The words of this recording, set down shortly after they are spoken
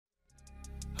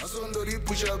Asondori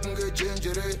pusha kunge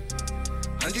chenjere.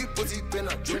 Handi poti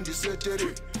pena jondi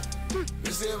setere.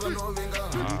 Meseva no venga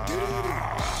handi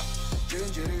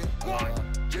chenjere.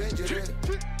 Chenjere.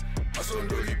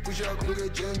 Asondori pusha kunge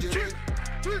chenjere.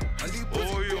 Handi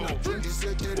poti pena jondi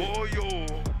setere.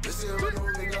 Meseva no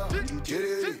venga handi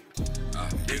chenjere.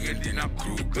 Nigga in a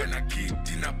crew, gonna keep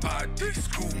in a party.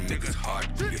 Screw niggas hard,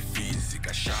 with the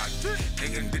physical shot.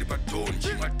 Nigga did a baton,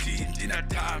 my team in a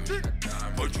time.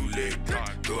 Punch you later,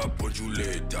 do I punch you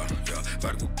later? Yeah,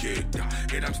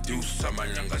 Varguketa, and I'm still some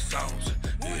younger sounds.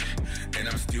 Yeah, and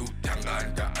I'm still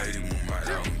Tanganta, I remove my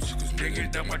rounds. Cause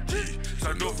nigga down my tea,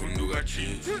 so no from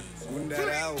Nugachi.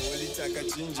 Gundara holitaka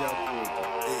chinja koto.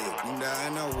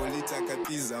 Gundana holitaka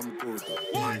tiza mkoto.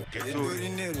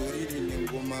 Edorine rorine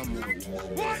ngoma moto.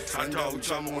 Santa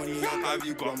uchamoni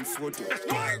yakabigwa mfoto.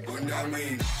 Gunda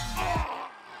main.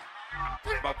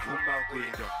 Bapuma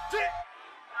kwenda.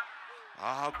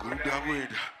 Gunda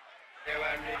kwenda.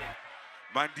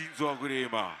 Mandinzo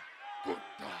akurema.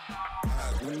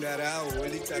 Gundara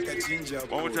holitaka chinja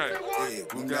koto.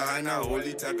 Gundana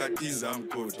holitaka tiza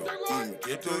mkoto.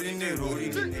 Edorine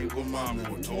rorine ngoma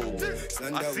moto.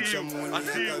 Santa uchamoni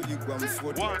yakabigwa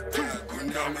mfoto.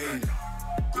 Gunda main.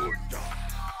 Gunda.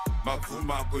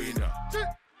 Bapuma kwenda.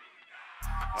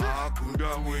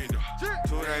 Gunda kwenda.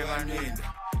 Tora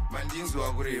ivanenda. Mandinzo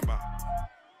akurema.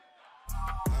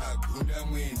 Gunda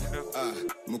mwenda.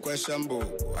 Mukwashambo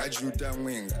ajuta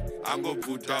mwenga.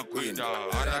 Angobvuta kwenda.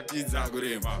 Aratidza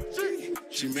kurema.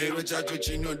 Chimero chacho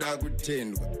chinoda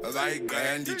kutendwa.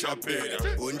 Vaigaya ndichapera.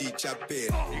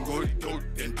 Ondichapera. Ingori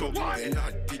tento.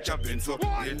 Ena ticha benzo.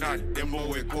 Ena demo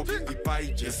weko. Ipai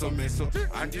jeso meso.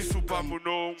 Andi supa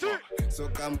munongo. So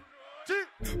come.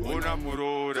 Ona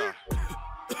murora.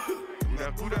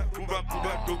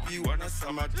 Kuba toki wana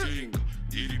samatinga.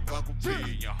 Iri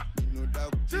pakupenya. Unoda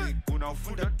kupika.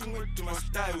 Unafunda tumwe tuma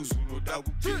styles. Unoda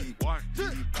kupika. 1,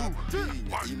 2,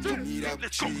 3. Imumira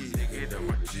kuchika. Negeda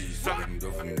machi.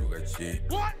 Sakando fundugachi.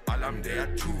 Alam there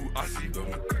 2. Asindo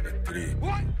mukana 3.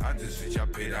 Hanzi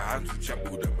suchapera. Hanzi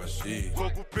chabuda mashi.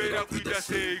 Kokupera kuida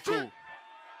seiko.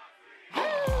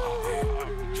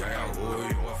 Jaya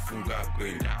hoyo wafunga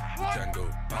kwenda.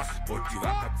 Jando passporti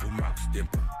wakavuma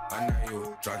kustempa.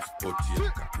 Anayo transporti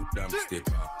yakapuda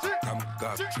mstepa.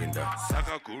 Kamuka kwenda.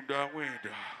 Saka kunda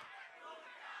kwenda.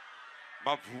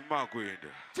 Mavuma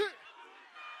kwenda.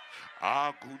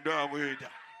 Kunda kwenda.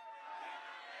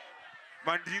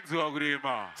 Mandinzo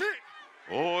akurema.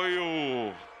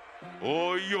 Oyo.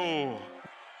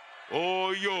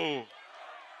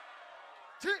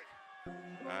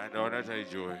 I know that I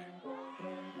enjoy.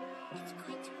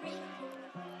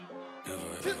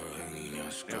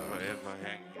 Never ever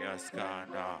hang in your scar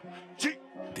now.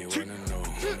 They wanna know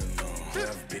what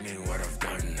I've been in, what I've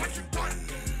done, what you've done.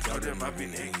 Tell them I've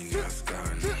been hanging in your scar.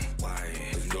 Why?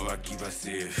 Cause no, I keep her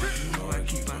safe. No, I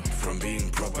keep her from being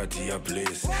property a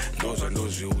place. Those are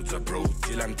those you are bro.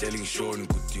 Till I'm telling Sean,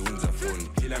 kuti unza phone.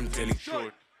 Till I'm telling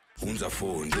Sean. Unza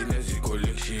phone, dinezi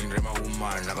collection, rema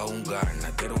woman, naka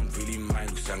ungana. They don't feel in mind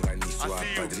kusanganiswa.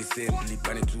 But recently,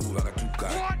 pane tu vakatuka,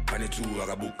 pane tu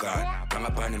vakabuka.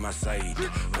 Panga pane maside,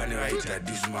 pane vaita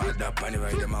dismada, pane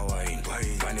vaita mawine,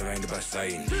 pane vaita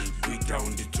basign. Quick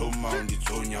down the toe mount, the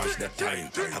toe nyash that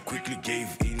time. I quickly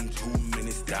gave in 2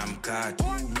 minutes, damn car, 2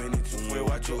 minutes. Umwe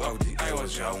wacho out, I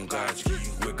was jaungachi,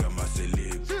 weka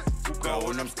maseleb.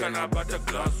 Ukaona mskana bata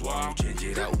glass wangu,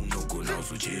 chenjera unogo na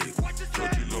usucheki.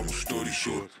 Long story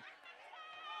short,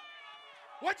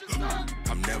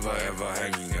 I'm never ever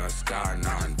hanging in a sky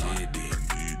now, GD.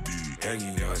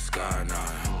 Hanging in a sky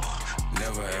now.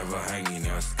 Never ever hanging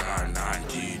in a sky now,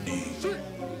 GD.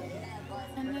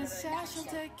 And the session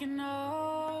taking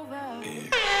over.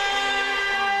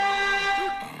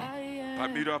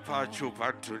 Pamira pacho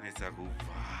patoni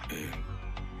sakufa.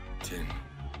 10.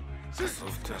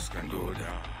 Soft task and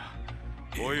order.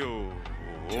 Oyo.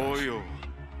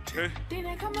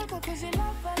 Didn't come back because you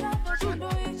love, you do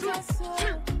it just so. I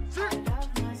love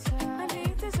myself. I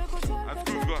need this to go to the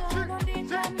don't need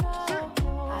to know.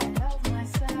 I love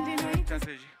myself.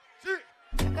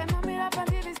 Didn't I made up and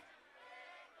did this.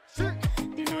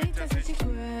 Didn't it as a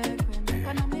quick.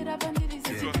 Can I made up and did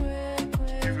this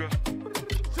quick.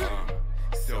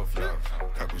 Self-love,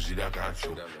 kakuzida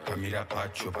kacho. Pamira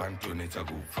pacho pantone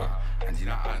tagufa.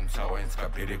 Andina answer wens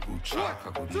kapere kucha.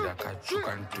 Kakuzida kacho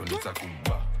kantone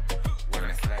taguba. When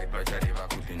I slide, but I never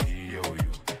couldn't hear you.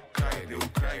 Cry, they will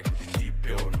cry, couldn't deep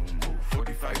on numbo.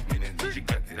 45 minutes, she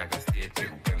got it like a state.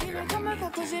 Didn't come back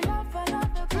because you love,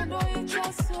 you do it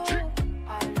just so.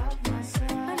 I love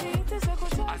myself. I need this to go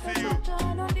to the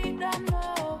don't need to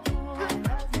know. I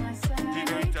love myself.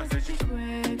 Didn't it as a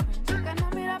quick. Can I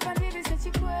made up and did this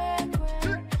quick.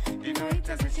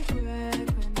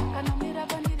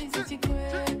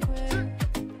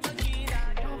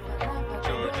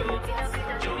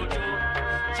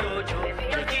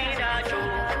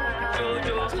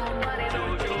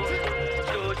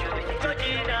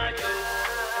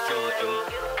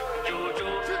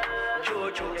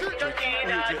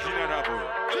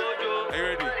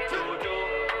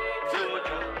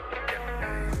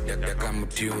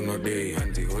 muti unode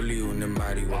hanzi holi une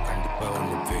mari wakandipa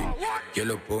unode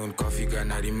yellow bone coffee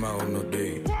kanarima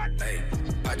unode hey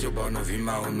pacho ba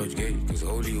unovima unodye cause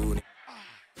holy une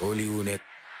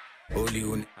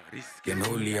and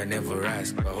holy I never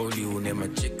ask, but holy une my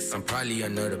chicks, I'm probably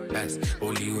another pass.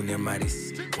 Holy une my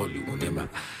this, holy une my.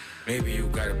 Maybe you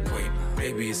got a point,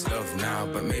 maybe it's love now,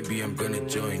 but maybe I'm gonna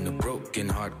join the broken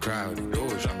heart crowd.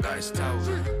 Doors on God's tower,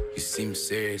 you seem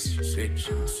serious,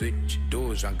 switch,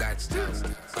 doors on God's tower.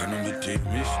 Can only take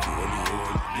misty,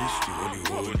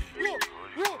 holy.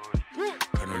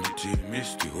 Can only take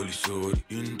misty, holy soul,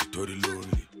 into the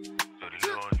lonely.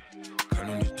 Can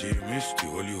only take misty,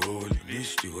 holy,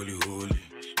 misty, holy.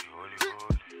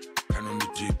 Can only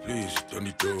take place, on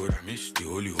the door, misty,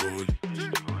 holy.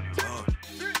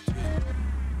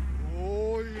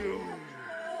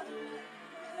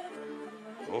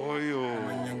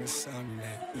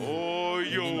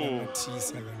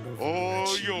 Oh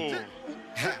yo.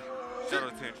 Shout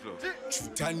out 10 Flow.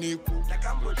 Chutaniko,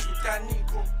 Nakambo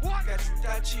Chutaniko,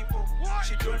 Gachuta Chipo,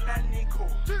 Shidona Nico,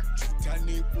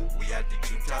 Chutaniko, we are the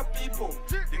Chuta people,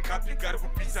 the Capicar who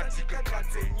pizza tika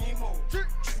Katenimo,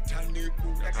 Chutaniko,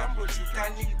 Nakambo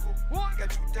Chutaniko,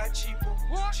 Gachuta Chipo,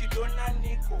 Shidona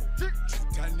Nico,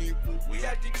 Chutaniko, we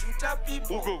are the Chuta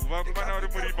people, Ugo, vakubana uri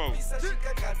murimo.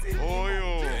 Oh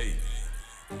yo. Hey.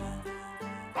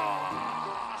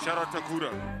 Shout out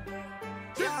Takura.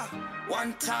 yeah,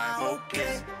 one time,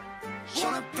 okay.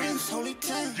 Wanna Prince Holy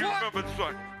Ten, Do you remember this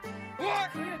one?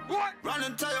 run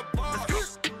and tell your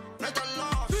boss, make a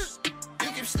loss.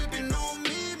 You keep sleeping on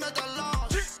me, make a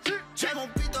loss. Jam on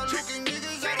Peter looking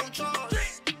niggas I don't trust.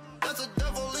 There's a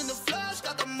devil in the flesh,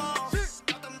 got them off,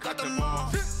 got them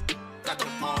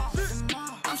off.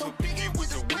 I'm so picky with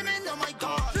the women, oh my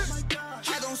god.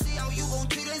 I don't see how you gon'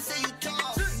 treat and say you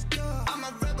tough. I'm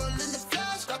a rebel in the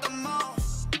flesh, got them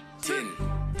off. 10.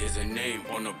 There's a name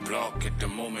on the block at the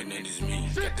moment and it's me.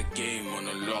 Got the game on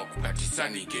the lock,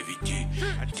 Batisani gave it key.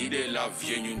 I did a love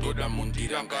you know that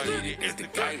Mundiranga is the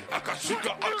guy.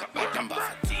 Akasuka Akatamba.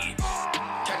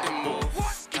 Cat them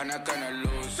move, Kana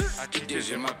lose. I did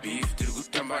this in my beef,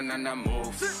 Tirgutamba Nana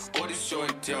move. All this show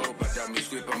and tell, but I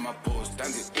miss whip on my post.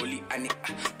 And the only Annie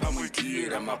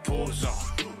Pamutira my pose.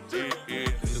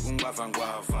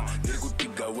 Ngwava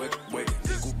ndikutiga wet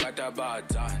ndikubata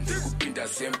bata ndikupinda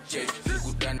same church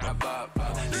ndikutana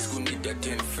baba ndikunida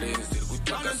 10 friends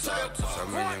ndikutaka sata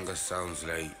samanyanga sounds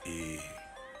like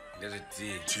there's a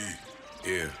T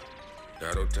yeah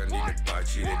darota ndine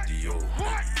pachi radio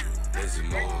there's a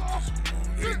mode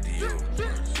radio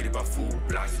ndiripa full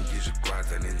blast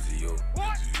ndizvikwata nenziyo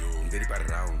ndiripa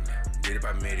round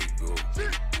ndiripa merry-go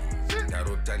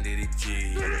darota ndiri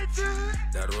chi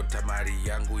darota mari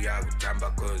yangu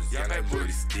yakutamba cause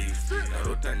yangaimbori stiff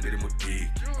darota ndiri mudiki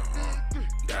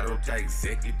darota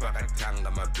exactly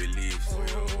pakatanga my beliefs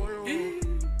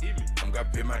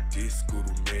amgape madisc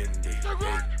urumende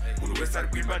munhu wese ari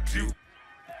kuimba drill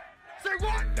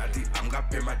ndati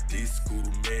amgape madisc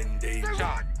urumende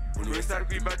munhu wese ari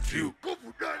kuimba drill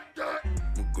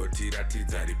mugoti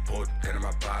ratidza report kana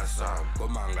mabasa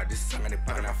ngoma angatisangane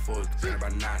pakana fault kana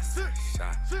banasi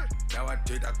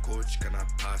ndawatoita coach kana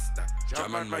pastor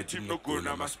German my team no go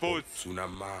na my sports. una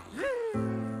manga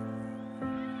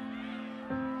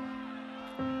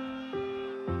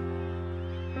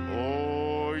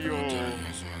Oh yo.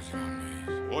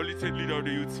 All it said lead out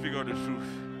the youth speak out the truth.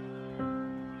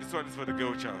 This one is for the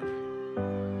girl child.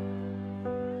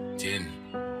 10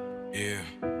 yeah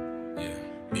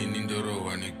in the row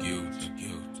and a guilt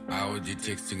I was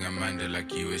texting Amanda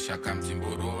like you wish I come to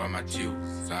Boro I'm a chill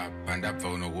and up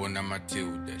on a one I'm a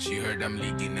Matilda she heard I'm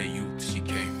leading a youth she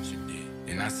came she did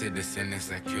and I said the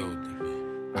sentence I killed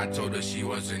her I told her she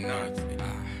wasn't nothing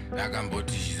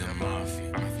Nagamboti she's a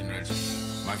mafia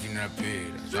Mafia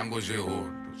pera Zango Jeho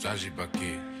Zaji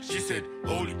Bake she said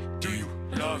holy do you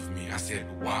love me I said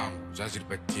wow Zaji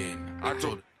Baten I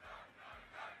told her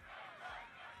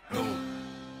no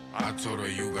I told her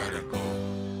you gotta go.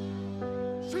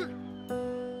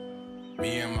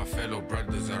 Me and my fellow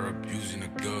brothers are abusing a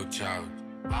girl child.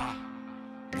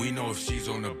 We know if she's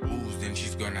on the booze, then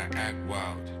she's gonna act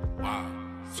wild. Wow.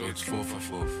 So it's 4 for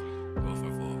 4. 4 for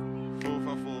 4. 4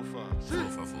 for 4 for. 4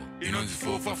 for 4. You know it's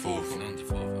 4 for 4. 4 for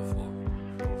 4.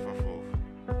 4 for 4.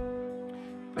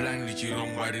 Plan with you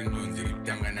long body knows the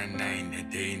tangana 9 a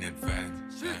day in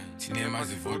advance.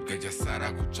 Cinema's vodka just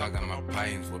Sarah Kuchaga my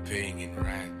pines were paying in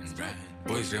rands.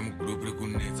 Boys rem group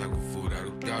rekunetsa kufura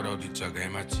rutara udichaga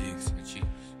my cheeks.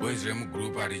 Boys rem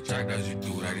group arichaga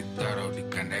zvidura ritara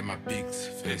udikanda my pics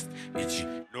first. Ichi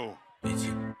No.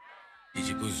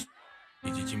 Ichi kuz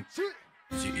Ichi chim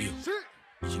Ichi iyo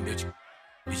Ichi ndechi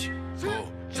Oh,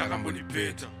 chakamboni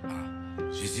beta.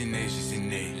 Zvisine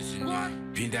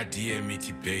pinda DM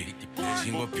itibay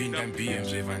chimbopinda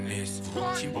mbm Vanessa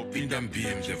chimbopinda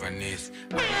mbm Vanessa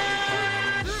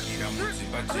ira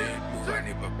mudzimba dzedu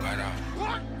vane babhara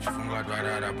chifunga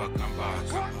dwarara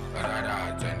pakambasa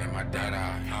barara dzane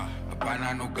madhara hapana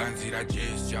anoganzira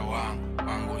gesture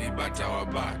wangu ibata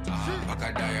wabata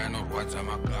pakadai anorwadza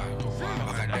magato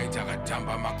pakadai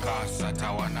takatamba makasa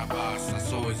tawana basa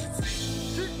so it's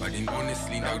but in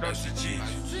honestly, now that she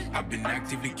changed, I've been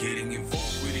actively getting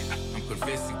involved with it. I'm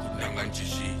confessing to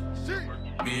shit.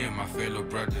 Me and my fellow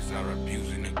brothers are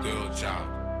abusing a girl child.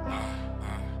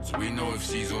 So we know if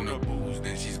she's on the booze,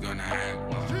 then she's gonna have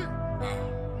one.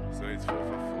 So it's 4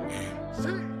 for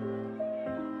 4.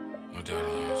 No doubt,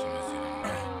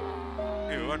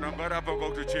 Hey, one number up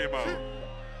about the chamber.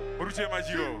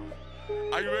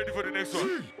 Are you ready for the next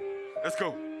one? Let's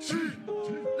go.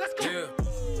 Let's go. Yeah.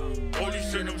 All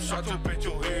these random shots up at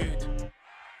your head.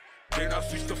 Then I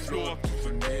switch the floor up to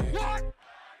the net. What?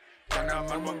 Can I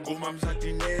man go mam's at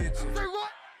the net?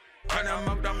 Can I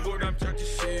make them go damn chatty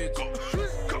shit?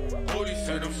 All these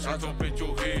random shots up at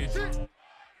your head.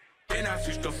 Then I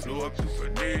switch the floor up to the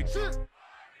net.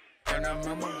 Can I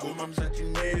man go mam's at the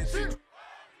net?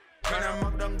 Can I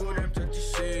make them go damn chatty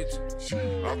shit?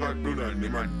 I got do that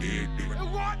in my neck.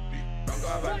 What?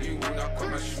 Magabali una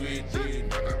kama sweetie,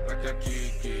 magapata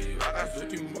kiki,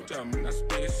 magazuti muta muna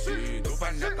spacey,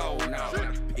 dopandaka una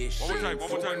wana peshi. One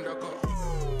more time.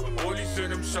 Only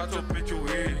send them shots up at your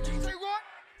head.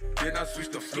 Then I switch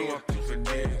the floor up to the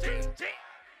net.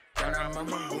 Can I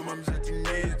mama go mam's at the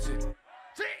net?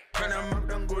 Can I make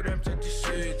them go them chatty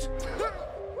shit?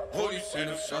 Only send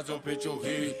them shots up at your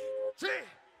head.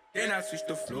 Then I switch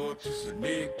the floor up to the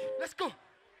net. Let's go.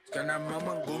 Can I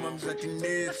mama go mam's at the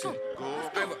net?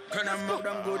 Can I make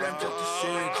them go down to the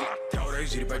shit? Tell them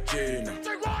shit about Jane.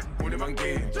 Money man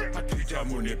game. I treat her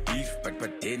money beef,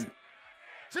 but then.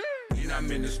 I'm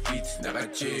in the streets, naga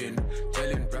chain.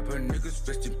 Telling rapper niggas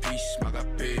rest in peace, maga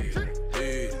pay.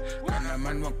 Hey, can a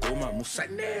man want goma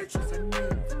musanet?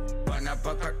 Bana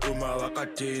baka uma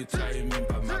wakate,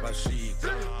 taimimba maga sheep.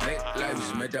 Black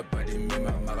lives matter, but in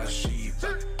mima maga sheep.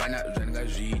 Bana zanga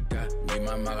jita,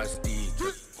 mima maga stick.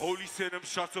 Holy send them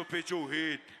shots up at your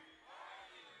head.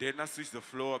 Then I switch the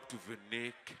floor up to the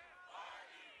neck.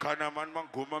 Can a man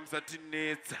go mam's at the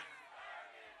net?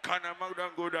 Can a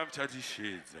man go down chatty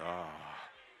shades?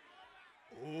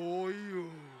 Oh, yo.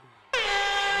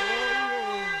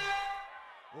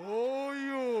 Oh,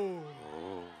 yo.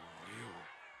 Oh, yo.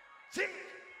 See?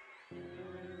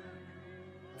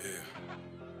 Yeah.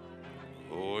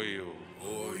 Oh, yo.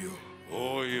 Oh, yo.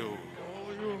 Oh, yo.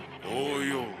 Oh,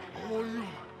 yo. Oh, yo.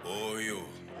 Oh, yo.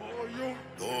 Oh, yo.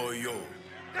 Oh, yo.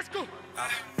 Let's go.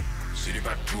 City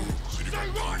by two.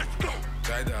 Let's go.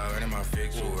 Tieda, running my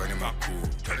fake, so running my cool.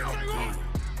 Running my cool.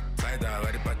 Tieda,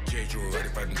 running my checho,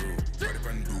 running my do. Running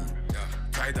my do.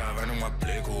 Tieda, running my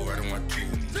play, go, running my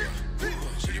team.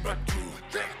 City by two.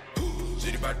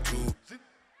 City by two.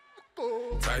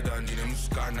 Tieda, need a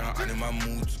muskana, and my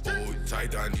moods. Oh,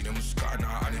 Tieda, need a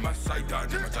muskana, and my side,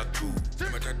 and my tattoo.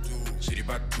 My tattoo. City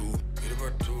by two. City by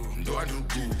two. Do I do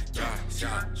good?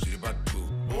 Yeah. City by two.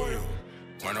 Oh, yo.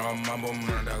 Man, I'm mambo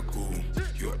manadaku.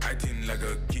 You're acting like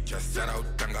a kid, just sat out,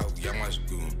 tanga,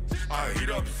 yamasku. I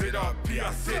hit up, sit up,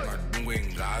 I said, my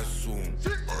doing soon.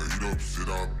 I hit up, sit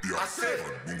up, I said,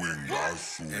 my doing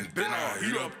soon. And then I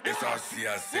hit up SRC,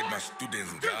 I said, my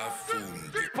students got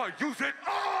food. If use it, I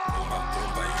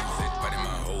use it, but in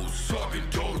my hole, so I've been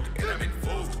told, and I'm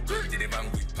involved. Did it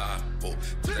bang with Papo,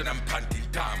 then I'm panting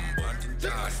tambo.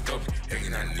 I stopped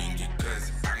hanging on Ninja,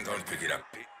 cause I'm gonna pick it up.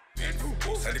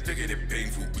 Salipekele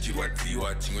painful,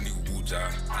 uchiwadziwa chingoni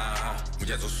kubuta.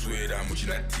 Muchazoswera,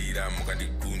 muchinatira,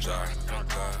 mukandigunza.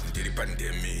 Ndiri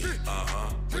pandemi,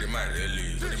 mune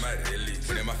mareli,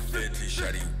 mune mafeti,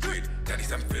 shari wait. Daddy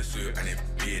some face and a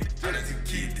beat. Another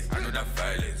kid, I know that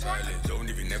violence. Don't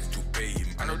even have to pay him.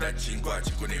 I know that chingwa,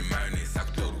 chingoni mayonnaise.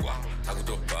 Akutorwa,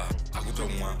 akutoba,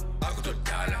 akutomwa,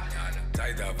 akutodala.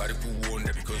 Tieda, very poor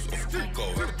wonder because of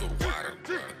Google, akutorwara.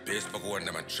 Best Pago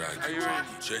under my charge.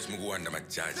 Church Mugu under my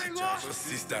charge. So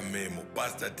sister memo,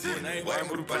 pastor tin. Why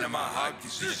am I Panama heart?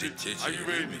 Are you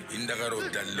ready? In the Garo,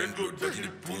 the landlord, but in the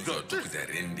Punzo, took the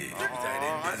Rendi.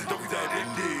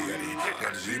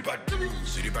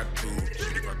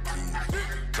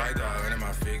 Tieda, when am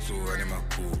I fake, so when am I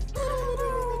cool?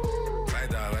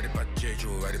 Tieda, very bad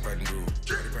checho, very bad do.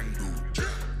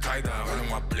 Tieda, when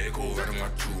am I play, go, when am I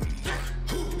true?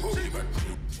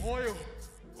 Oyo.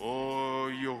 Oh,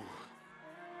 yo.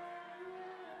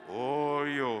 Oh,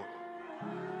 yo.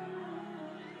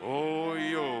 Oh,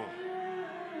 yo.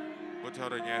 What a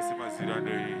nyasi mazira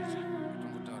ndoita.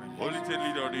 Only 10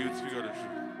 leader on the youth speak of the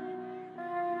truth.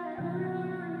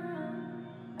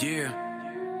 Yeah,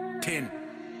 10.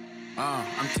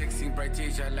 I'm texting Bright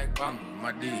Asia like bam,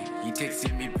 my D. He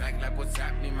texting me back like what's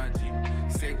happening, my G.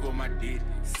 Seko, my D.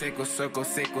 Seko,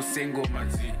 sengo, my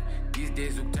Z. These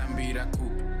days, Uktambira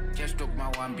coop. Cash talk my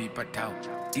wambi patao.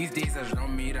 These days, I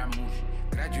don't meet a move.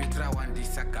 Graduate one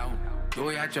this account.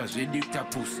 Doyacho, Zedicta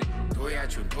pussy.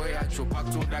 Doyacho, pack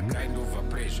to the grind over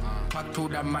pressure. Pack to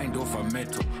the mind over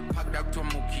metal. Pack that to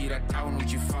Mukira town,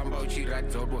 which you found out, she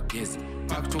rides out what guess.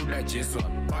 Pack to the Jesso,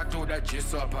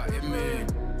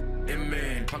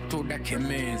 Amen. Pack to the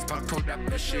chemins, pack to the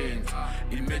patience.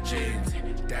 Imagines,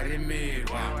 that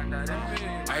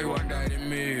I wonder the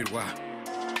mirror.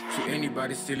 So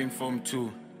anybody still informed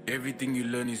too. Everything you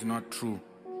learn is not true.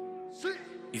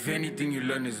 If anything you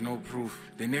learn is no proof,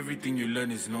 then everything you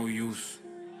learn is no use.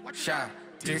 Sha,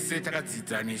 teset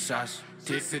kadzidza neshash,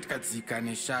 teset kadzika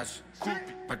neshash.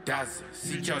 Padazi,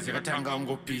 sicha zikatanga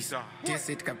ungopisa,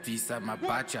 teset kabvisa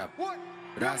mabacha.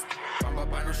 Rust, pamba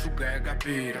pano shuga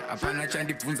yakapera, apana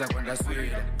chandibvunza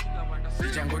kwandaswera.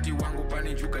 Ichangoti wangu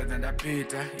pane njuga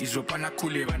dzandapeta, izvo pana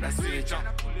kule vandasecha.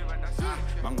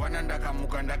 Mangwana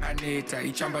ndakamuka ndakaneta,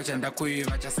 ichamba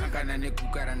chandakweva chasangana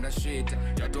neguka randasveta.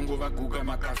 Yatongova guka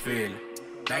makafela,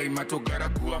 dai matogara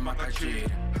guva makachera.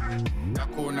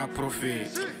 Ndakona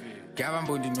profeta,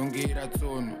 yavambondinongera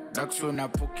tsono, ndakusona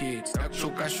pocket,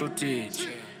 ndakushoka shortage.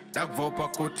 Ndakubva pa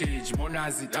cottage,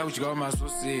 monazi daudyawo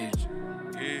masoseji.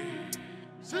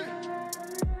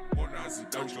 Monazi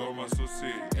daudyawo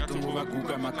masoseji. Yatongova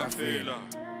guka makafela,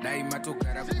 dai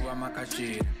matogara guva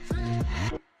makachera.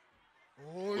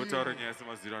 Otaura nyasi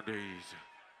mazira ndoita.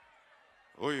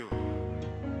 Oyo.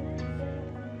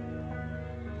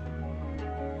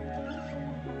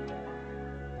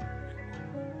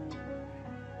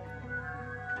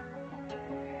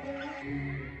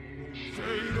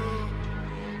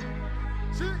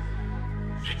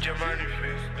 Sitya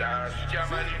manifesta.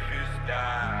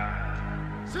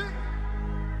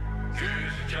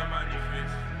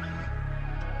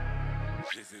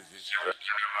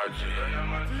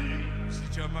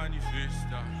 Sitya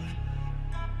manifesta.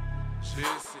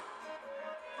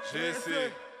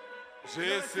 Jesse.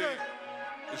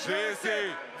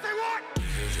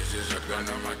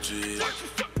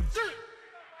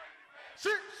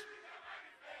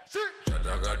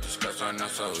 Sadaga discussana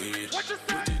sawir.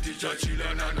 Kuticha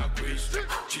chilana na quest.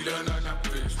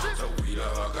 Sawira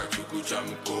wakachuku cha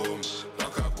mkomo.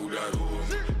 Wakakula room.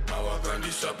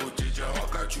 Awakandisa poteja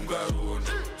wakachunga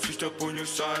rondo. Sister on your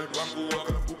side, wangu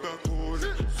wakabuka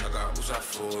kona. Saka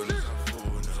usafona.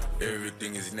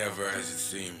 Everything is never as it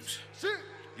seems.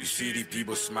 You see the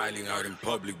people smiling out in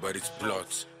public, but it's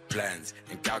plots, plans,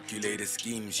 and calculated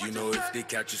schemes. You know if they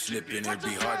catch you slipping, it'll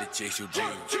be hard to chase your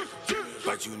dreams.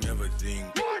 But you never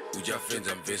think, with your friends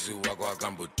I'm facing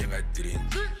wako tenga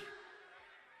dreams.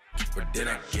 But then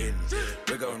again,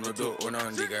 we got no do on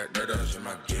the that does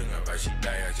my gang, but she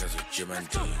died just a chiman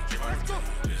team.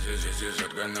 This is a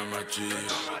ganamachi.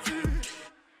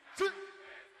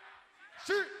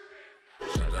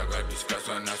 Sadaga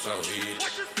discussana sawir.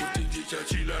 Kuticha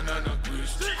chilana na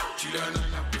quest.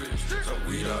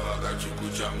 Sawira wakachuku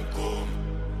cha mkomo.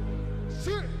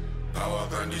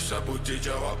 Awakandisa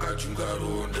poteja wakachunga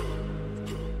rondo.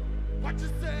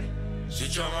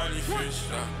 Sicha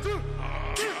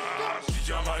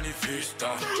manifesta.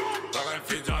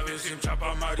 Bakanfenza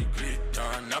besimchapa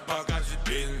marigreta. Napakazi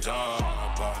benza.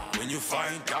 When you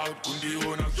find out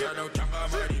kundiona kushada utanga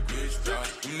marigreta.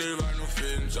 Never no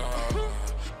fenza.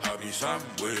 I'll be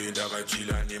somewhere,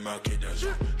 ndakachila nemakedas.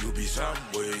 You be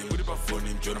somewhere, muri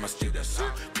pafoni mjona mastedas.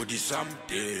 Put it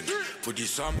something.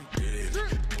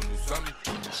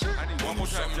 One more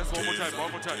time.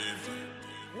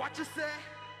 What you say?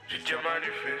 Sitya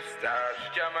manifesta.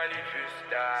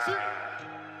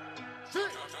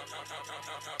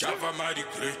 Java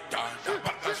marigreta,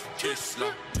 napakazi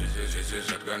Tesla. This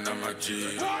is a ganamachi.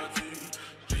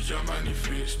 Sitya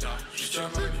manifesta.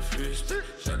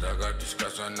 Sadaga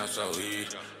discussana sawir.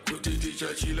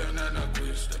 Kuticha chilana na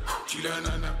quest.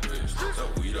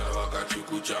 Sawira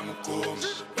wakachuku cha mkomo.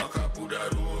 Wakabuda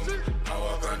room.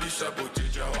 Awakandisa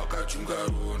poteja wakachunga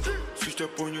rondo. Sister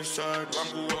on your side,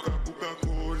 wangu wakabuka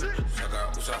kona.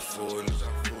 Saka usafona.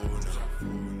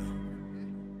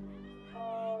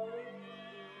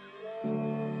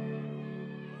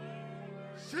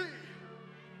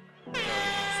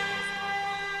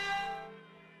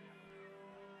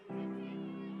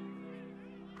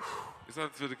 It's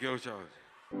not for the girl child.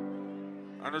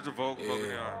 I know the vocal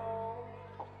here.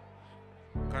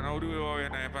 Can I do it all in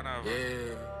a panel?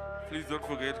 Yeah. Please don't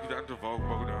forget to get the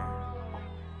vocal.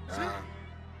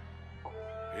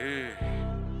 Hey.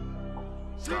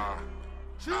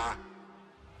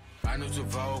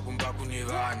 Anotubvawo kumba kune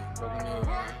vanhu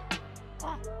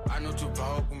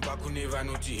anotubvawo kumba kune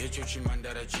vanoti hecho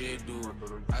chimhandara chedu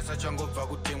asachangobva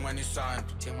kutemwa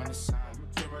nesandu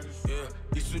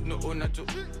isu tinoona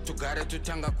togara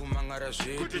totanga kumangara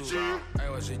zvedu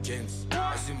aiwa zvejensi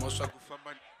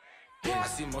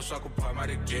asimhosva kubva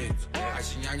maregedzi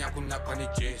achinyanya kunakwa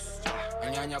nejesi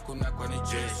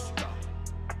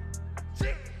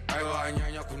aiwa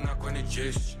anyanya kunakwa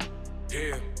nejesi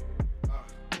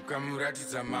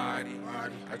ukamuratidza mari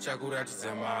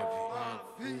achakuratidza mapi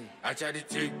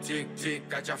achati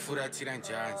tik achafuratira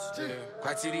njanji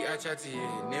kwatiri achati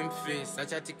nemufesi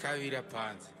achatikavira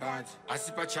panzi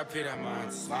asi pachapera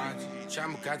manzi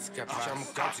chamugadzika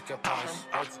pasi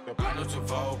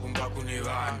anotobvawo kumba kune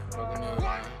vanhu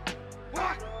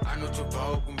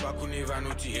anotobvawo kumba kune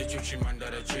vanoti hecho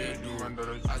chimhandara chedu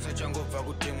asachangobva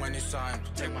kutemwa nesandu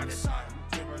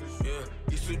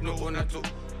isu tinoona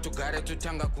togara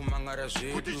totanga kumangara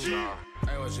zvedu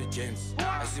aiwa zvejensi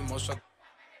asimhosva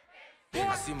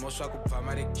kubva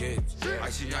maregedzi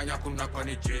achinyanya kunakwa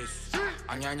nejesi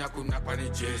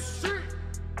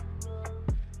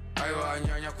aiwa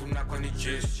anyanya kunakwa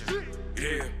nejesi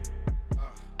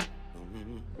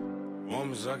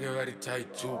moms vake vari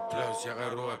tight 2+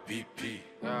 yakarova bp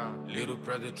little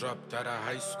brother dropped out of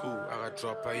high school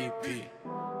akadropa ep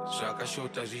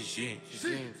zvakashota zvizhinji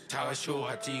tavashow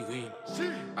hatiwin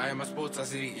ayama sports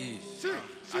asiri easy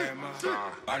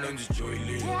anonzi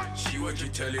joylin she what you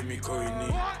telling me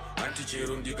koini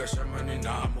antichero ndikashama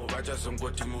nenhamo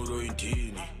vachazongoti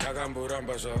muroindini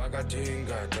takamboramba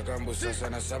zvavakatenga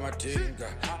takambosasana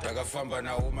samatenga takafamba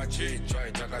nawo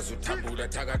machecha takazotambura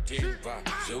takatemba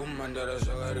zveumhandara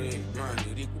zvakarema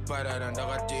ndiri kuparara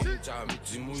ndakatenza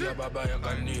midzimu yababa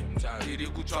yakaneta ndiri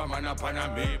kutsvamana pana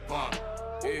mhepa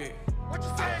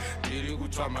ndiri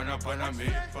kutsvamana pana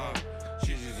mhepa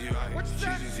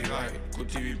chizizivai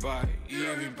kuti vipai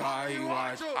iye vipai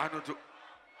wacho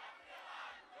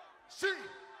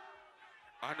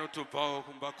anotobvawo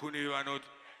kumba kune vanoti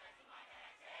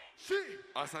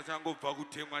asachangobva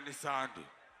kutemwa nesandu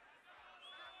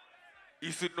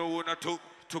isu tinoona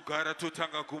togara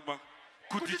totanga kuma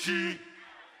kuti chii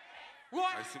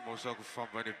asimhosva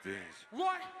kufamba nebhenzi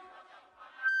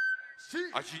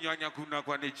achinyanya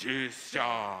kunakwa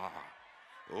nejesha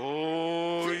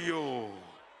oyo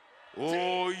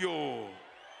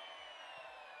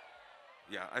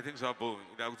yeah, I think so.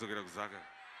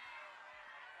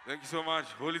 Thank you so much.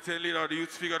 Holy 10 leader, the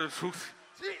youth speak out the truth.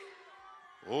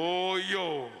 Oh,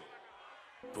 yo.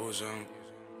 Bozang.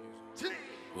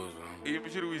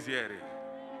 Muchiruiziere.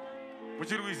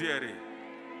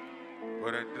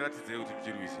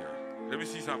 Let me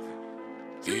see something.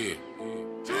 Yeah.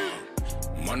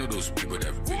 One of those people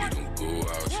that really don't go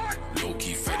out. Low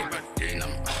key fighting, but then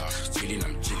I'm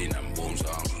chilling, I'm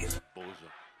bozang.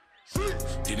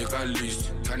 Didn't got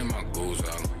least, kind of my goes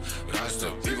out.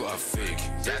 Rasta people are fake,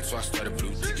 that's why I started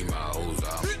blue ticking my hoes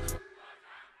out.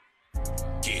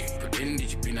 Yeah, but then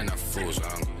did you pin and I froze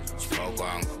on?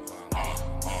 Spawang,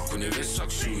 couldn't even suck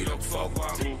shoe it up for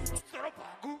one.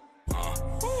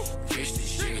 Catch this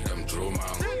shit, I'm drone.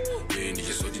 Then you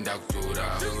just holding that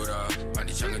dura, and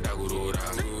the channel that go.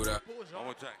 One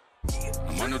more time.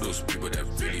 I'm one of those people that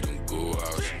really don't go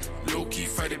out. Low key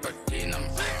fighting, but then I'm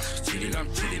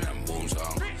chilling, I'm bones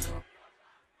on.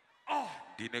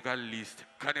 The nigga list,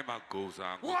 Kanema goes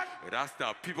on. What?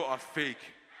 Rasta, people are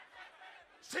fake.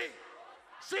 See.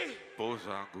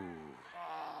 Bozangu.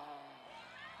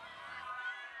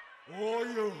 Oh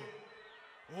yo.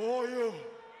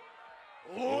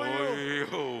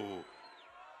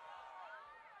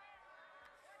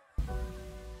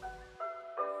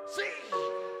 See.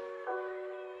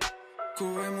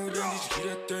 Kouai moedon die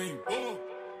gira time. Oh.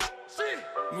 See.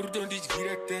 Moedon die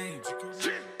gira time.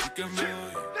 Tika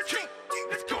mooi.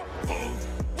 Let's go. Oh.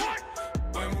 What?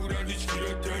 Kouai moedon die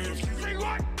gira time. Say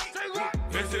what?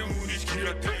 Let's say moed die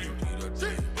gira time.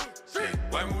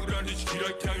 Kouai moedon die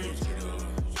gira time.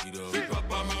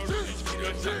 Papa moedon die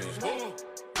gira time. Oh.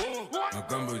 My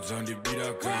gumbo's on the beat,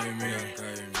 I came here.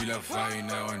 Feel a fine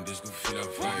now and this could feel a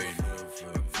fine.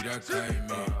 Feel a time,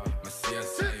 my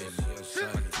CSI.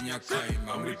 Tinya kaim,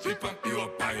 I'm with people, you are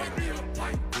pine.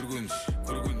 Kurgunj,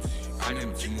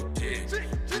 anem chimute.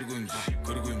 Kurgunj,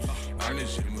 anem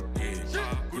chimute.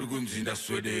 Kurgunj in the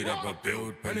sweater, I'm a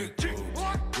belt, panic code.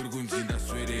 Kurgunj in the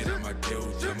sweater, I'm a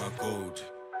dealt, I'm a code.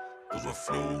 Cause I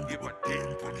flow, give a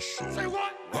damn on the show. Say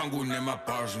what? Wangu nema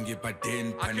bars, give a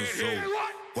damn on the show.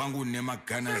 Wangu nema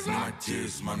ganas, nema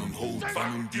jazz, man on hold.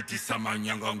 Vanum diti sama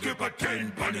nyanga, give a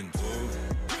 10 pan and gold.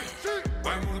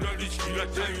 Vai mudar de esquina,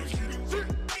 tenho.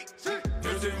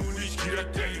 Eu sei muito de esquina,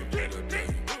 tenho.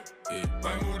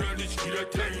 Vai mudar de esquina,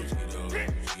 tenho.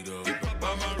 E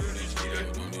papá maluco de esquina,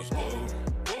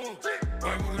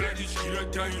 vai mudar de esquina,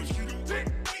 tenho.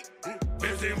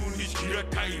 Eu sei muito de esquina,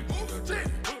 tenho.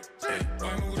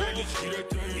 Vai mudar de esquina,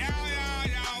 tenho.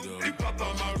 E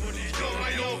papá maluco de esquina,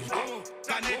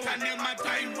 Tane my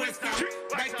time waster.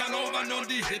 Right and over on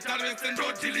the hater rest and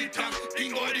don't delete them.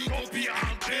 Ingori copy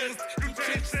and paste to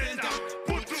check center.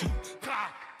 Put you,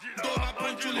 don't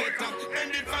punch you later.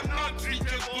 And if I'm not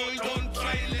reachable, don't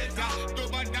try later.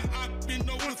 Don't bother acting,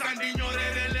 no Usandi your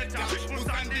letter.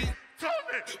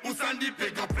 Usandi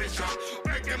pick up pressure.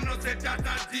 Make them not say that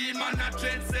a demon a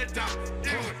trendsetter.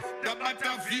 The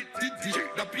matter VTD,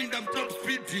 the pin them top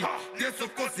speedy. Yes,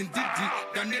 of course, indeed.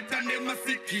 The net and name a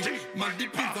sicky. My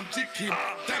deep is some chicky.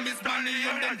 Time is money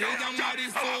and then they don't marry.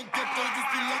 So get to you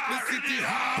still lock the city.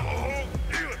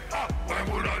 Why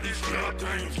would all this kill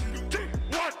time?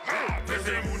 What? There's a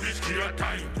moon this kill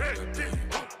time.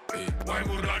 Why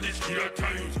would all this kill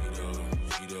time?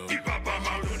 If Papa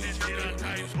Mount on this kill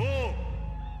time. Oh!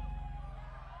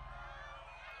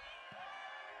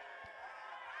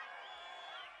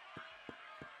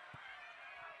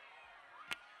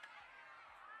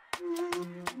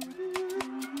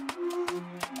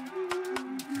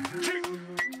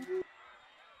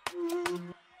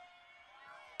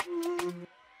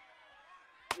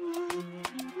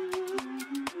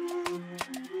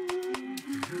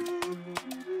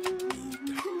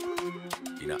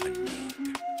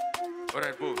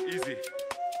 Alright, bro, easy.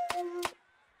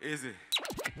 Easy.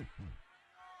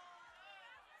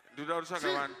 Do that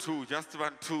song 1, 2, just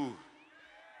 1, 2.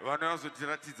 One else with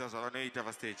Tiratiza on 8 of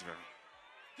a stage, man.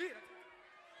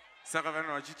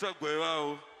 Sakavano, Chito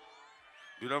Guevao.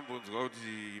 Do not go to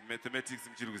the mathematics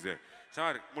in Chiluze.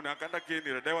 Sorry, Munakanda came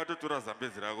here, they wanted to run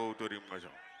Zambezi Rago to him.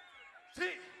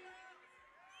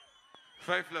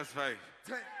 5 plus 5.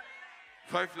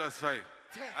 5 plus 5.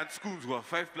 And schools were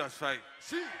 5 plus 5.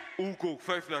 Uko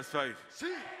 5 plus 5.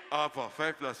 Apa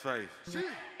 5 plus 5.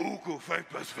 Uko 5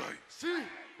 plus 5.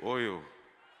 Oyo.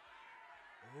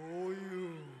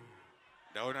 Oyo.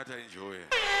 Now not enjoy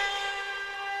it.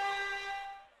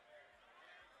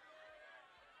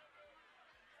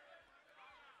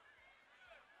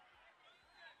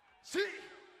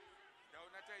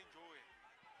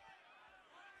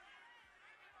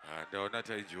 Now not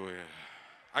enjoy it.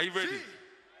 Are you ready?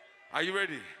 Are you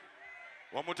ready?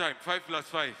 One more time. 5 plus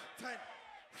 5. 10.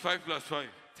 5 plus 5.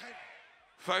 10.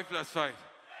 5 plus 5.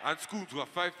 And schools were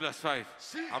 5 plus 5.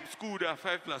 I'm schooled at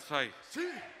 5 plus 5.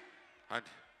 And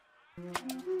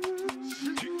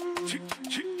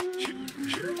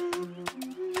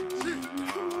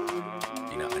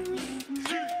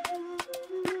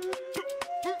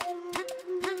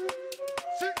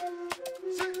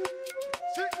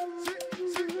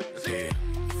okay,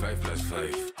 5 plus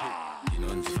 5. You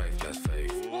know it's 5 plus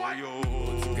 5. oh yo.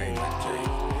 Guy my jive.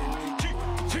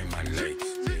 My lights.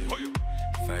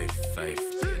 5, 5.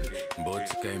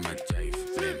 Both guy my jive.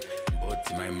 Both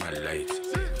my lights.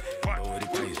 Body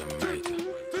plays a might.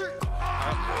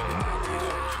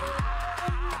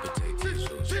 Appetite is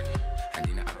sauce. And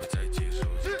in appetite is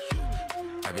sauce.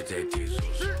 Appetite is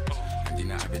sauce. And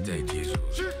in appetite is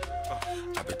sauce.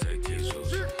 Appetite is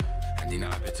sauce. And in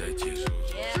appetite is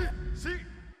sauce.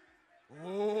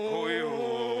 Oh yo.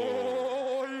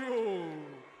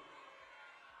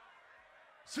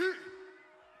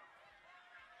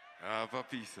 Ava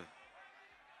pizza.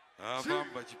 Ava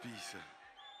pizza.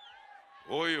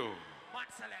 Oyo.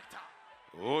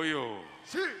 Oyo.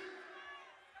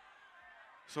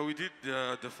 So we did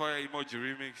the fire emoji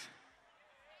remix.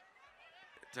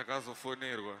 Takazo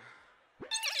fonerwa.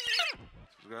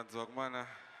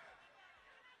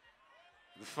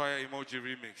 The fire emoji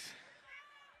remix.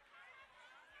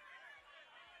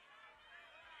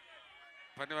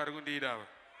 Pane varukundi idava.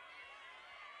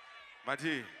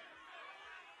 Mati.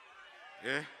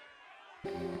 Yeah.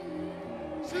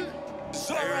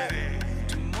 So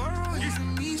tomorrow is a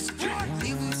mystery.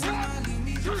 Live somali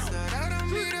mi sarara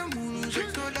mira munu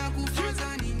jeto la kufaza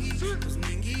ningi.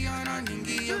 Ningi ana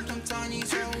ningi yotumtani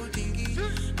sa utingi.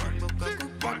 Maboka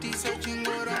kupati sa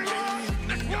chingora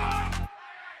ningi.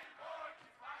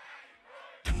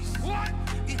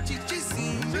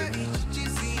 Ichichizimbe.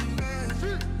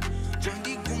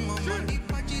 Chandi kuma mandi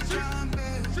pachi jambe.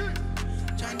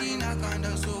 Chandi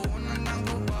nakanda so ona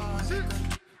nango ba.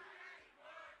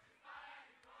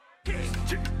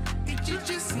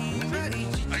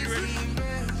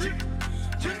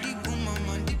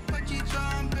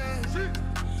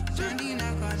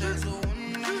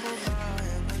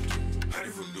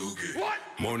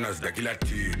 Monas da kila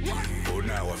titi,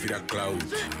 Una wafira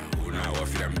cloud, una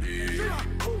wafira mbe.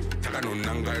 Taka no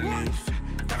nanganisa,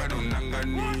 taka no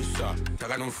nanganisa,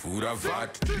 taka no fura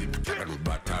vat, taka no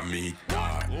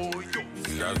batamita.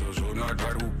 Ndazo zona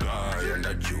taruka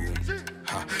yanda jum.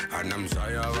 Ha,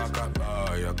 anamsaya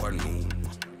wakabaya kwa numa.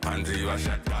 Panzi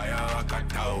washataya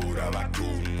wakataura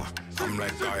batumwa. I'm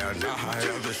like I am the high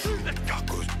of the shoot.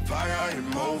 Cause fire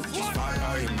emojis,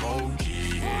 fire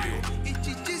emoji.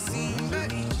 Ichichisimbe,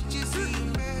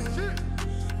 ichichisimbe.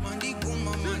 Mandi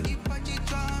kuma, mandi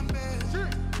pachichambe.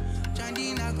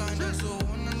 Chandi nakanda so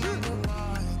wana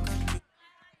nakubaya.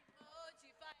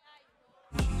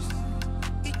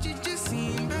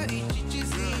 Ichichisimbe,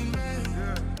 ichichisimbe.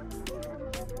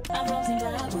 I'm from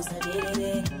Zimbabwe,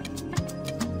 Sadidide.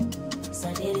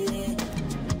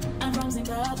 I'm from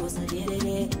Zimbabwe,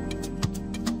 Sadidide.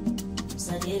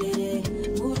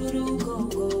 Ururu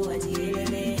Congo,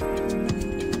 Watielele.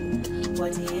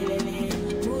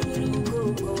 Ururu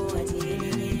Congo,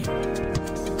 Watielele.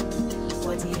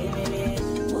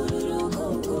 Ururu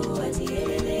Congo,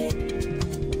 Watielele.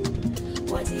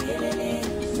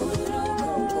 Ururu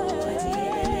Congo,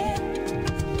 Watielele.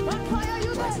 Bonfire,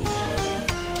 you there?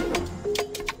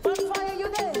 Bonfire, you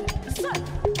there? Son.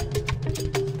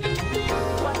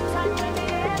 What time when they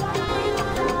ever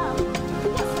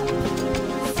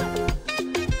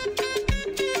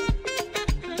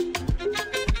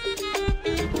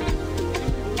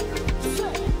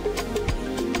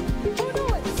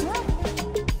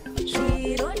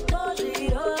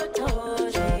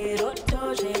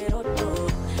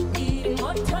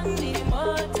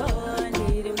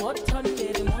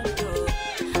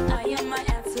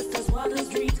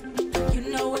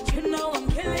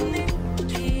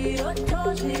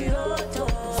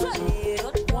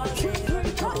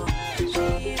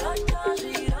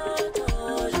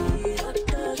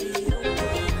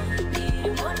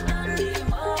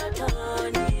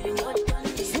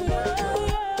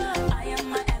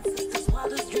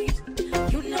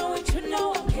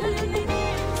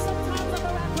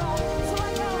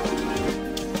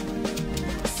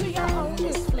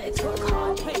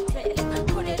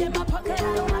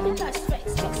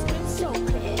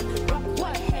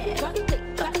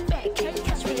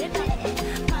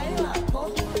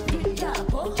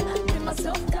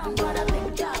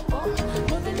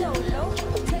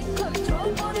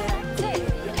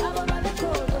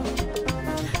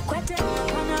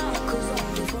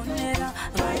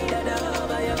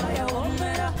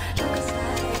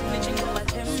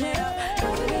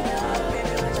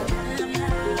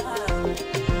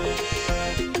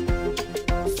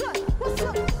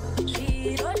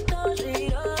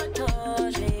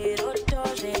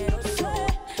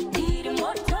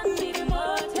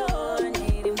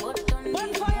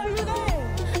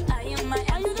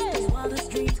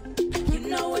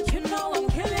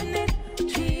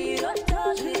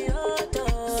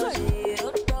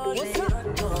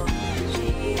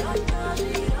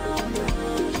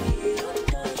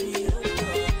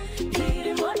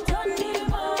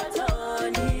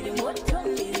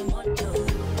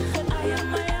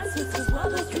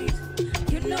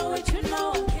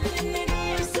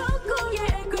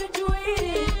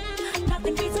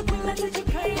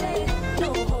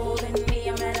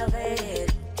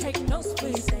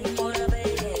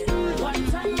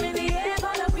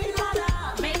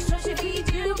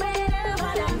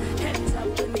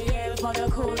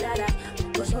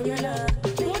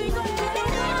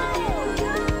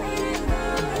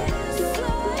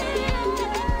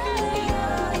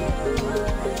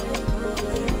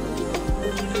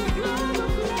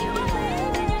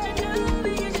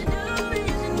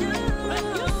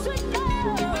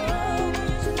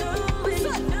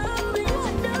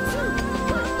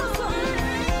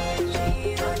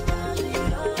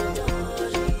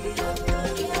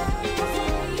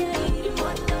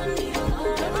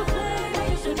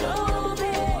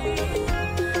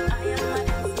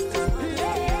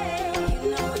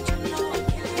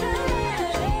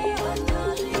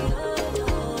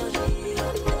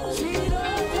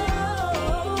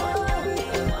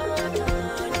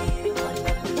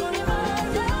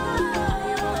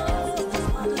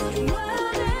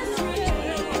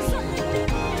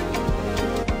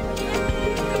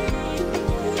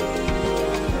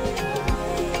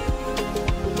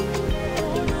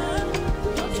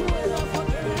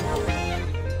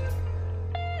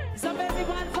Zambezi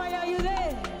Bonfire, are you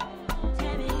there?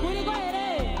 Will you go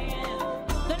ahead?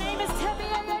 The name is Tamy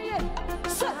Moyo.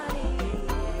 Sir.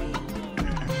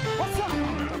 What's up?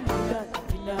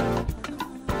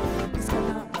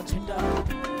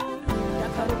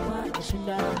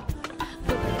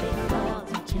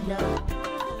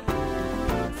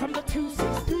 From the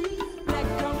 263, black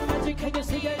girl magic, can you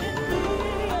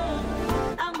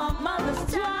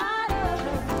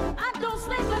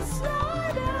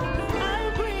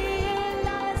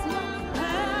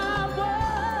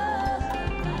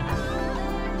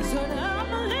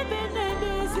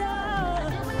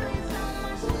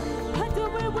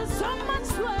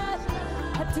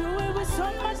so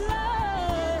much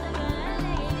love.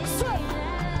 Say,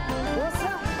 what's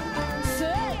up?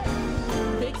 Say,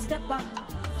 big step up.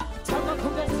 Tama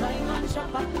kuga Simon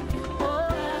Shopper. Oh,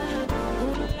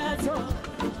 Ulato,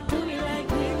 do you like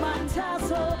me,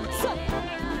 Mantaso? Say,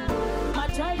 my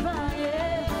driver,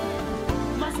 yeah.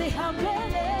 Masi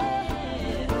Hambele,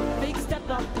 big step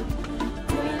up.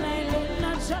 Do you like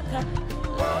Lena Shaka?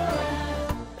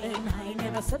 Oh, and I ain't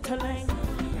never settling.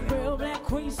 Real black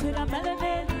queens with a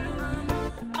melanin.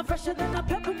 I'm fresher than a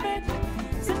peppermint.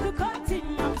 Since the cotton,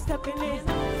 I'm stepping in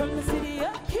from the city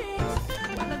of kings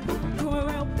to a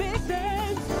real big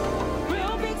dance.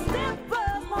 Real big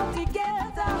steppers all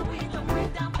together. We don't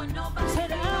break down for nobody.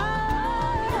 Said I'm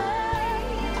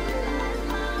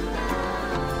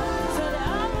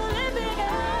living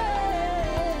it.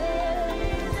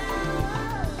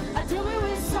 I do it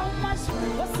with so much.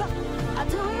 What's up? I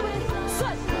do it with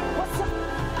such. What's up?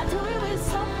 I do it with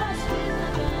so much.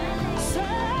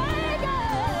 Say,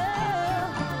 girl,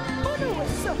 who do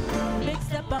it so? Big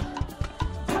step up.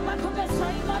 Come on, come let's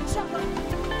try my chopper.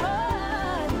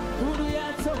 Who do you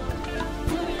so?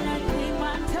 Do me like me,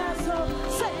 my tasso.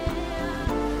 Say,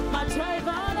 my drive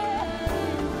on it.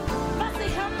 Masi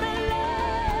Hamele.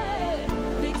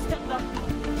 Big step up.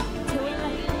 Do it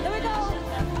like, there we go.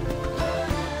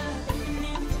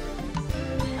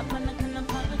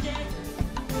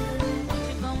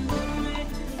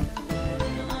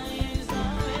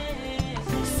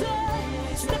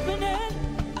 Stepping in,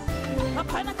 I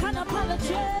can't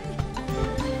apologize.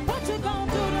 What you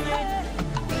gonna do to me?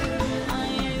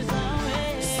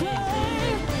 Say,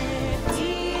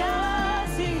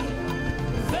 T-I-Z,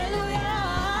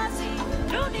 Veluyazi.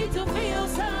 No need to feel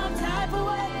some type of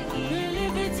way. We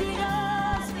live between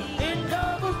us in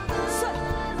double. Say,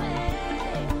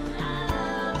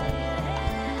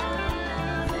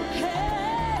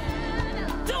 hey,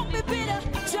 don't be bitter,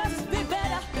 just be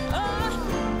better.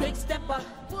 Big stepper.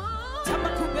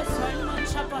 Tamakuga Simon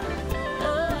Chopper.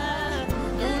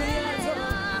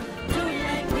 Do you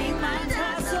like me, my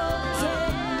tasso?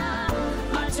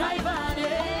 My driver,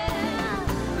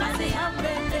 Masi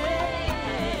Hambele.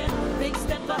 Big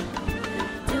stepper.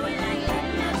 Do you like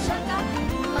me, Shaka?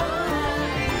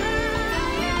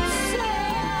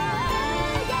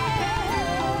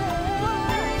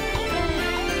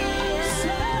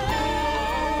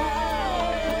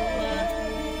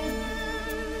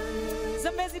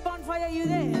 Zambezi Bonfire, you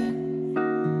there?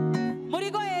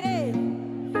 Murigo ere.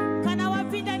 Kana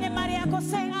wapinda ne Maria ko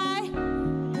say aye.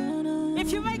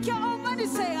 If you make your own money,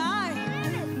 say aye.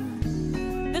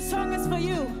 This song is for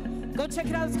you. Go check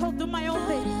it out. It's called Do My Own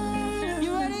Thing.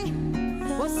 You ready?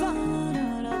 What's up?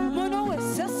 Mono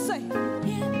is just say.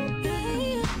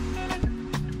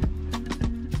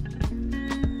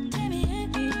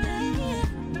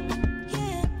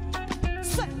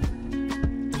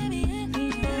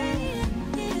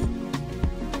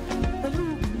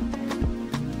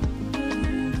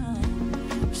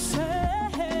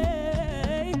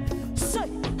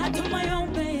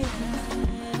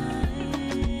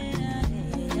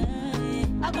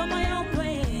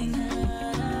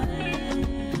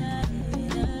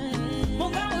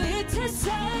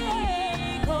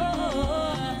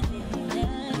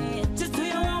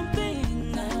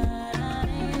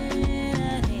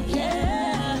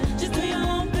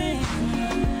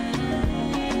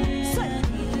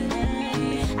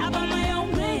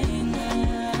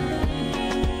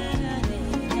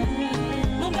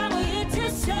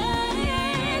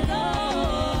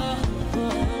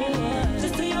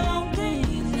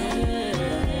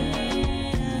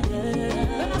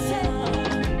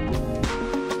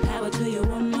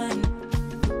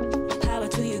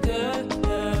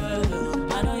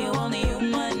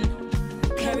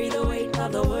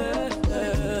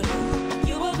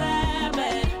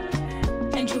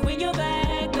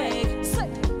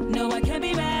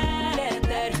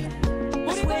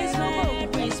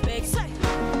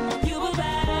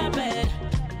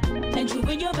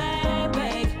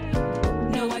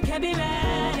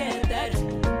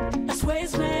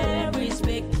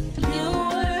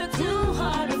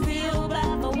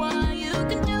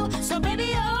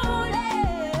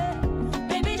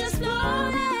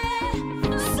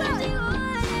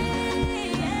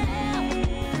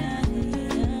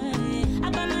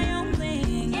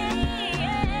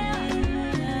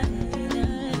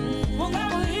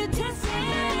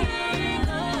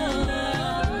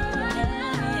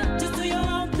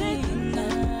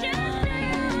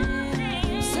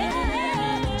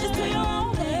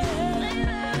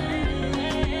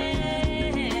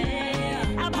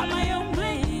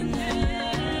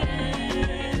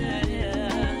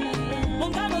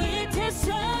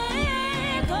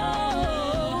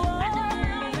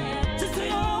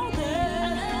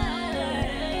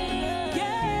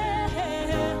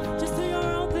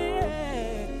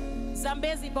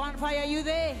 Bonfire, are you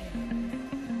there?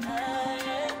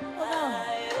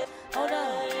 Hold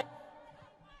on.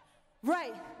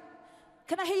 Right.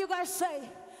 Can I hear you guys say,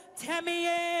 Tamy,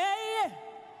 yeah.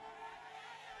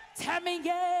 Tamy,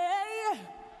 yeah.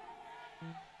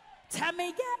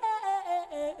 Tamy,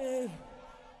 yeah.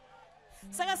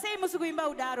 Saka say musukuimba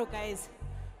udaro, guys.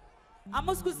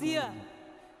 Amuskuzia.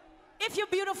 If you're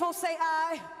beautiful, say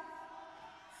I.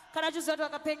 Can I just go to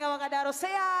Akapenga Wakadaro?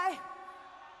 Say I.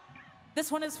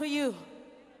 This one is for you.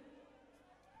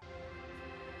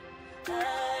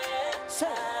 Say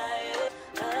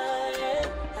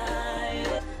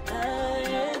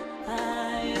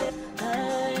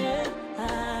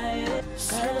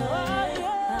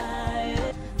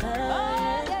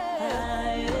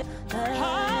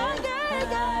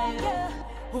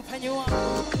When you want,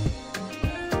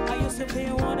 I used to be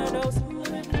one of those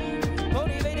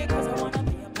motivated cause I wanna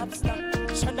be a pop star,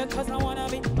 shunda cause I wanna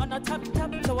be on the top,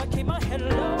 so I keep my head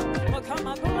low, but come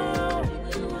on,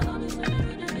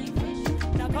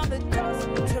 now come the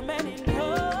dust to make